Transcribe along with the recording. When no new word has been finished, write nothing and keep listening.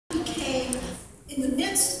in the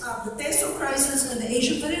midst of the peso crisis and the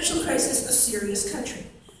Asian financial crisis, a serious country.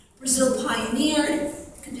 Brazil pioneered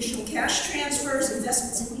conditional cash transfers,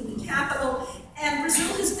 investments in human capital, and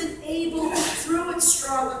Brazil has been able, through its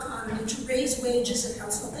strong economy, to raise wages and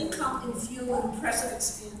household income and fuel an impressive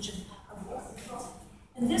expansion of wealth control.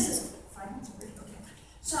 And this is, 5 minutes already, okay.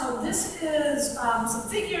 So this is some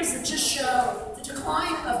figures that just show the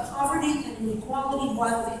decline of poverty and inequality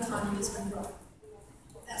while the economy has been growing.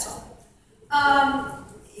 That's all.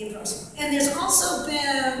 And there's also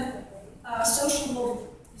been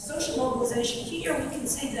social mobilization. Here we can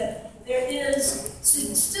see that there is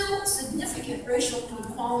still significant racial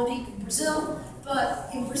inequality in Brazil, but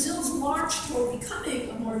in Brazil's march toward becoming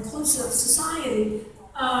a more inclusive society,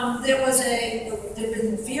 there have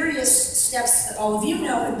been various steps that all of you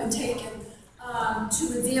know have been taken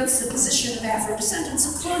to advance the position of Afro-descendants,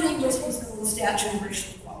 including the statue of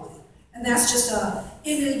racial equality. And that's just an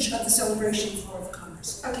image of the celebration floor of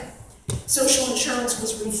Congress. Okay. Social insurance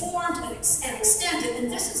was reformed and extended,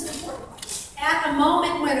 and this is important. At a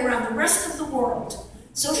moment when around the rest of the world,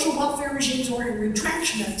 social welfare regimes were in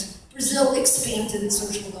retrenchment, Brazil expanded its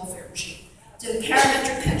social welfare regime. Did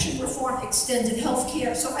parametric pension reform, extended health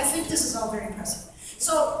care, so I think this is all very impressive.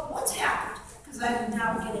 So what's happened? Because I'm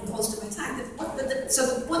now getting close to my time.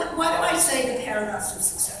 Why do I say the paradox of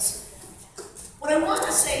success? What I want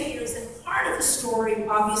to say here is that part of the story,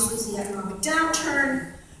 obviously, is the economic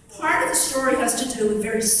downturn. Part of the story has to do with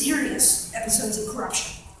very serious episodes of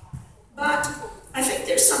corruption. But I think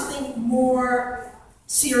there's something more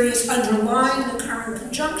serious underlying the current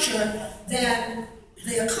conjuncture than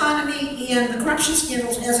the economy and the corruption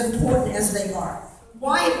scandals, as important as they are.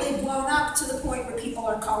 Why have they blown up to the point where people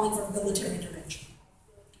are calling for military intervention?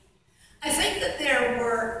 I think that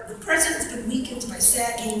the president's been weakened by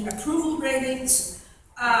sagging approval ratings.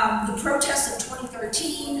 The protests of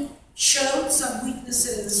 2013 showed some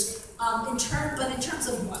weaknesses in terms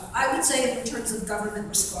of what? I would say in terms of government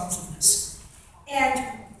responsiveness.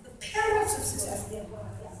 And the paradox of success.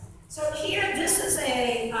 So here, this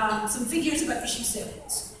is some figures about issue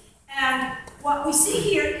salience. And what we see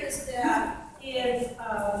here is that in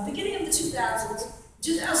the beginning of the 2000s,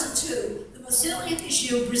 2002, the most salient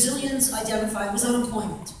issue Brazilians identified was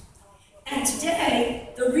unemployment. And today,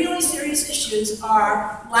 the really serious issues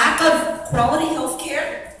are lack of quality health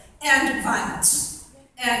care and violence,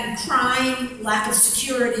 and crime, lack of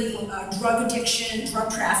security, drug addiction,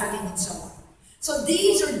 drug trafficking, and so on. So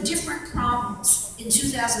these are different problems in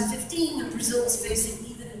 2015 that Brazil is facing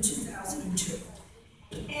even in 2002.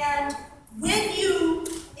 And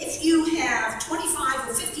if you have 25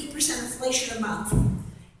 or 50% inflation a month,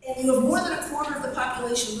 and you have more than a quarter of the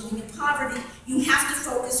population living in poverty, you have to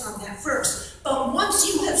focus on that first. But once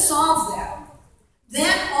you have solved that,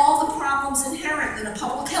 then all the problems inherent in a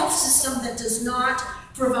public health system that does not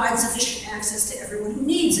provide sufficient access to everyone who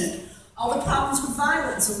needs it, all the problems with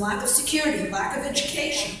violence and lack of security, lack of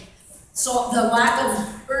education, so the lack of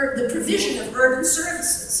the provision of urban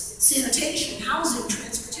services, sanitation, housing,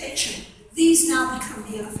 transportation, these now become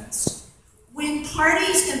manifest. When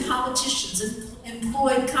parties and politicians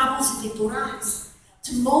employed cabos eleitorais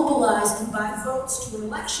to mobilize and buy votes to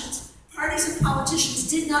elections, parties and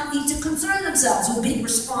politicians did not need to concern themselves with being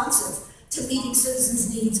responsive to meeting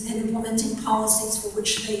citizens' needs and implementing policies for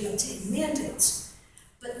which they obtained mandates.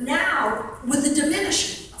 But now, with the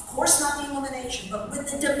diminishing, of course not the elimination, but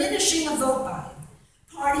with the diminishing of vote buying,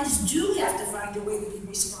 parties do have to find a way to be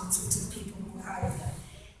responsive to the people who hire them.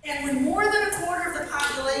 And when more than a quarter of the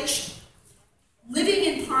population living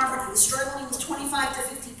in poverty is struggling with 25 to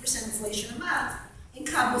 50% inflation a month, in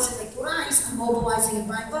cabos eleitorais and mobilizing and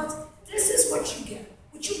buying votes, this is what you get.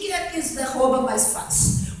 What you get is the rouba mais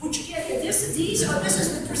fácil. What you get here, this is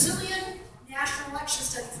the Brazilian National Election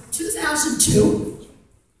Study from 2002.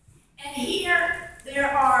 And here, there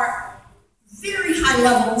are very high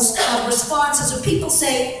levels of responses where people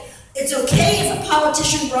say, it's okay if a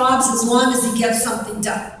politician robs as long as he gets something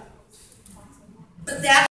done. But that